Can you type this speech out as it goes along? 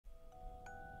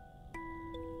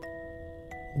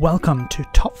Welcome to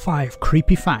Top 5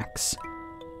 Creepy Facts.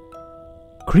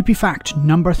 Creepy fact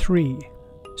number 3.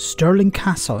 Stirling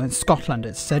Castle in Scotland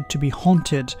is said to be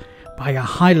haunted by a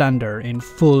Highlander in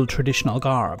full traditional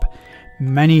garb.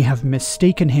 Many have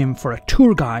mistaken him for a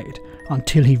tour guide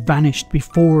until he vanished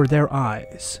before their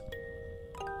eyes.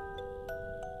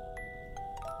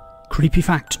 Creepy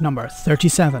fact number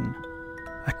 37.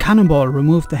 A cannonball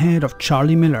removed the head of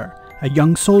Charlie Miller, a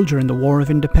young soldier in the War of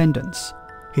Independence.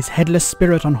 His headless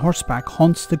spirit on horseback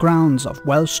haunts the grounds of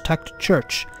Welsh Tact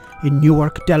Church in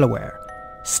Newark, Delaware,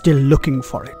 still looking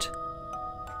for it.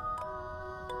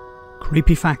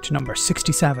 Creepy fact number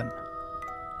 67.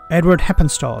 Edward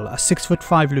Heppenstall, a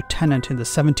 6'5" lieutenant in the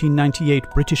 1798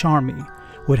 British Army,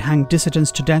 would hang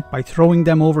dissidents to death by throwing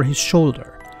them over his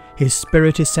shoulder. His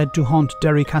spirit is said to haunt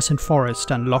Derrycastle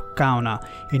Forest and Loch Gowna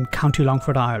in County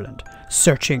Longford, Ireland,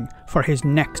 searching for his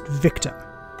next victim.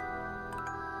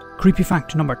 Creepy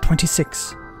fact number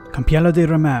 26. Campiello di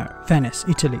Romare, Venice,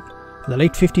 Italy. In the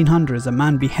late 1500s, a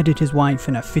man beheaded his wife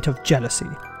in a fit of jealousy.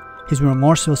 His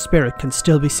remorseful spirit can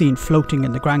still be seen floating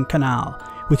in the Grand Canal,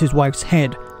 with his wife's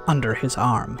head under his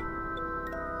arm.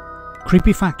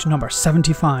 Creepy fact number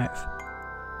 75.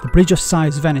 The Bridge of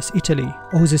Sighs, Venice, Italy,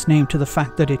 owes its name to the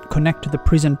fact that it connected the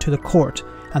prison to the court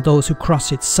and those who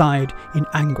crossed its side in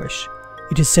anguish.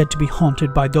 It is said to be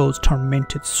haunted by those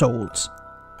tormented souls.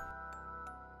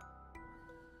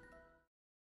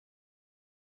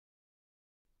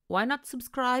 Why not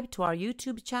subscribe to our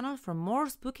YouTube channel for more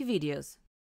spooky videos?